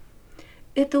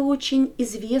Это очень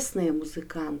известные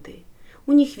музыканты.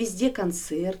 У них везде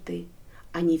концерты.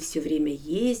 Они все время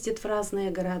ездят в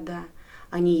разные города.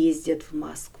 Они ездят в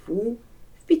Москву,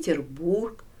 в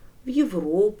Петербург, в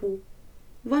Европу,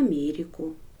 в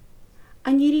Америку.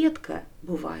 Они редко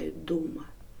бывают дома.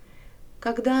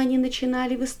 Когда они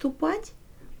начинали выступать,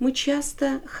 мы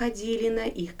часто ходили на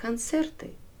их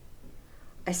концерты.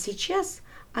 А сейчас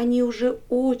они уже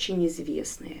очень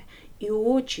известные и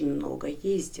очень много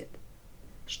ездят.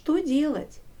 Что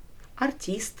делать?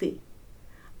 Артисты.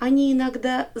 Они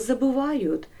иногда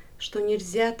забывают, что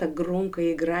нельзя так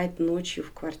громко играть ночью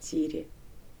в квартире.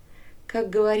 Как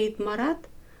говорит Марат,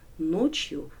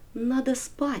 ночью надо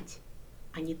спать,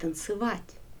 а не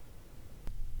танцевать.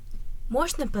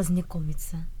 Можно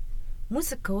познакомиться?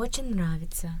 Музыка очень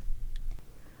нравится.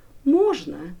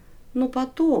 Можно, но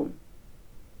потом.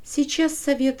 Сейчас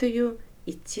советую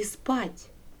идти спать.